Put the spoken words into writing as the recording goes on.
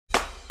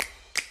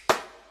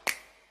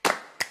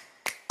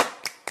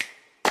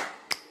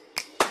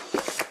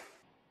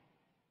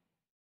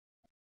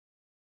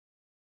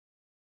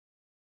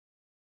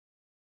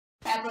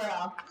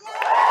ever.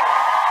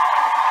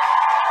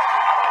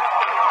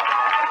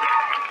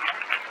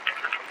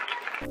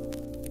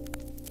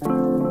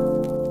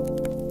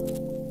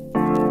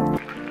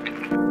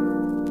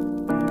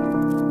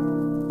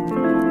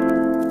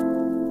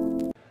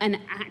 An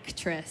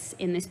actress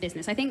in this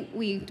business. I think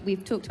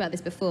we've talked about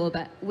this before,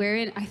 but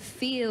I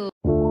feel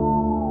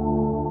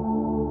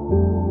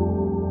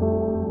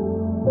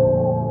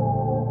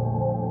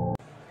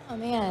oh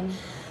man.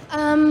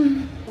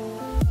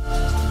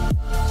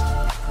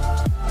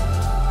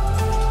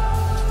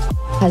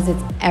 Because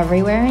it's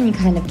everywhere and you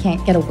kind of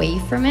can't get away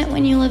from it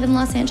when you live in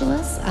Los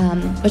Angeles,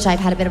 which I've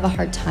had a bit of a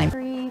hard time.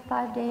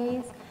 3-5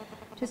 days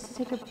just to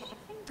take a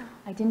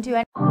I didn't do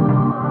any.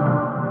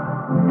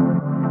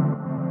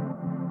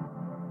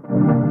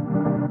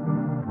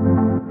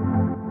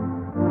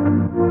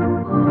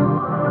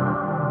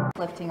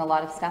 Lifting a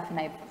lot of stuff and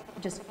I've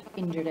just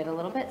injured it a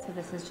little bit, so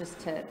this is just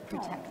to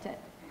protect it.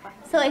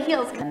 So it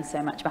heals. And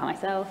so much about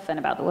myself and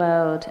about the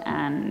world,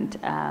 and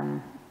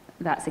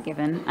that's a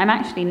given. I'm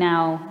actually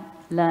now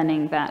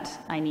learning that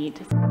I need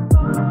to.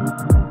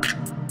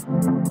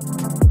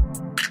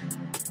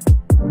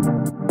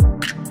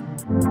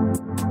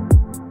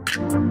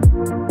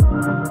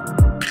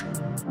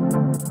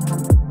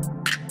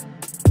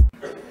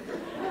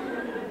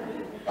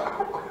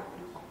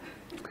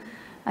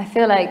 I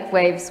feel like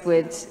Waves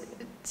would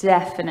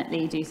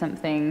definitely do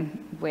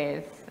something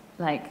with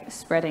like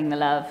spreading the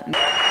love.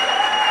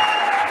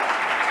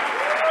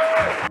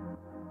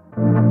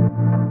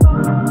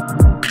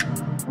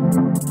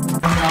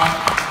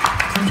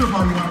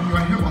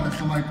 I hear about this,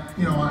 so like,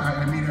 you know,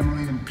 I meet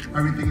Emily and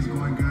everything's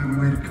going good. We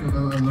wait a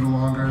little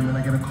longer and then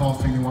I get a call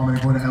saying they want me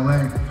to go to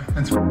LA.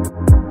 And so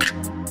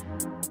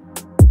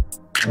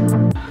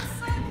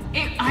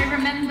I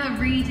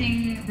remember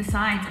reading the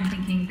sides and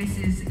thinking, this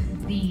is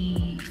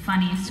the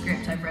funniest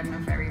script I've read in a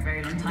very,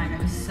 very long time.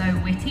 It was so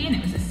witty, and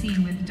it was a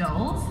scene with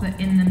dolls that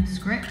in the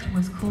script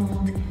was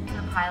called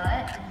The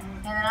pilot,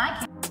 and then I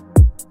came.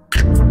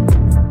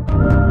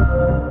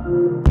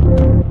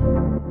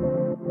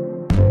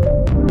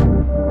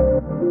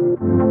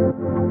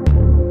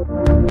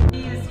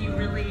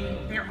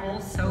 They're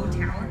all so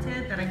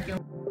talented that I feel.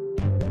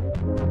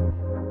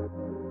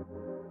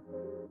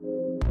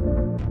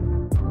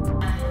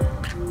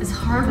 As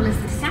horrible as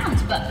this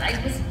sounds, but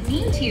I was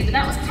mean to you, but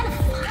that was kind of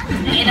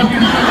fun in a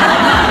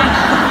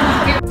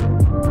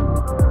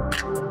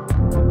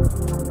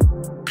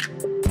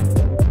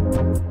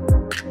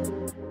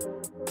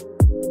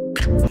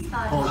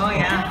Oh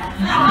yeah.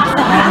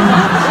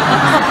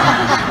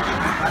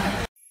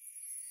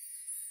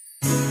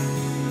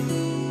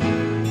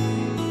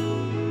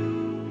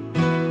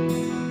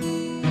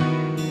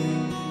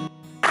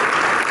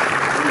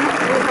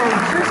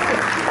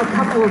 A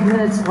couple of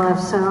minutes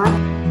left, so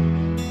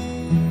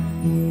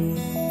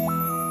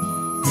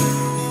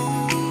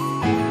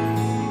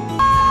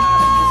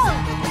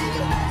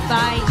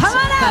Come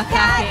on out,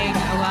 Kat!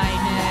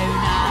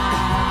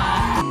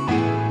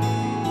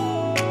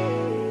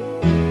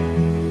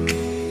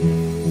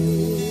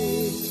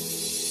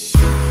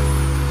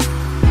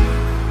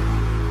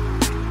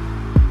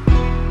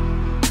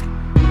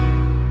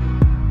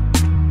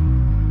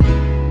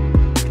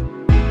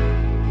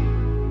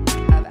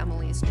 Of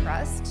Emily's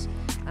trust.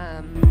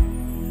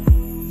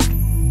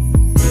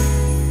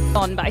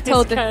 But I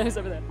told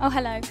the oh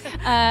hello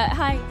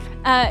hi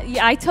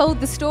yeah, I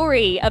told the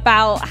story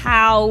about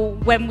how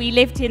when we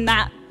lived in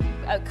that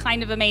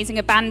kind of amazing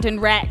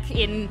abandoned wreck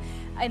in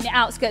the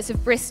outskirts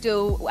of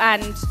Bristol,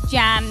 and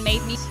Jan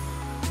made me,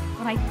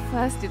 when I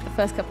first did the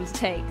first couple of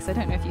takes, I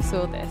don't know if you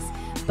saw this,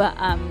 but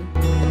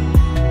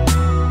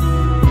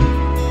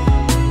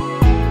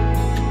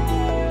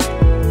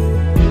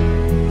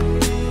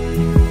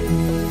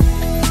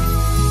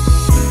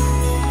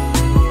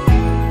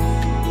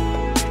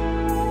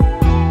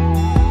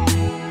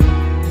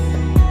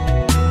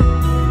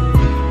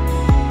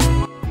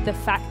the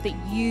fact that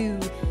you,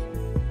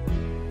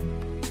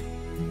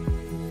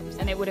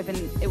 and it would have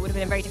been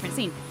a very different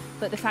scene,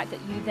 but the fact that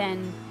you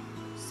then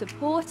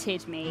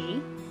supported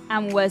me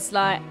and was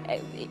like,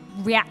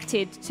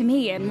 reacted to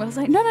me and was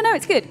like, no,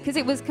 it's good, because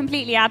it was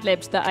completely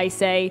ad-libbed that I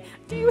say,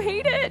 do you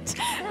hate it?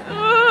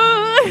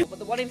 But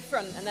the one in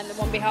front and then the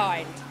one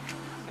behind.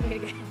 I'm gonna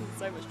get in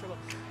so much trouble.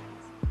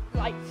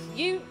 Like,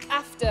 you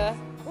after,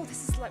 oh,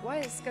 this is like, why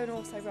is this going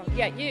all so wrong?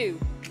 Yeah, you,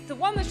 the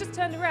one that's just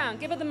turned around,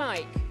 give her the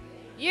mic.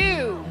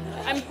 You,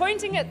 I'm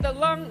pointing at the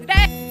long,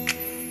 there.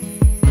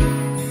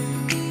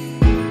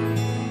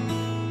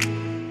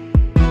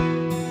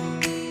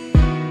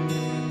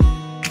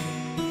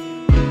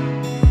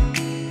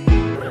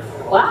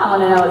 Well, I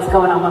want to know what's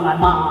going on with my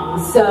mom,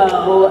 so,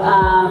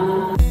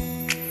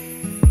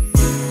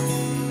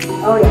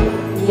 oh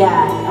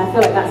yeah, I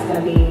feel like that's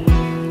going to be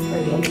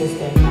pretty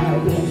interesting, and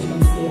it'll be interesting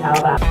to see how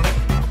that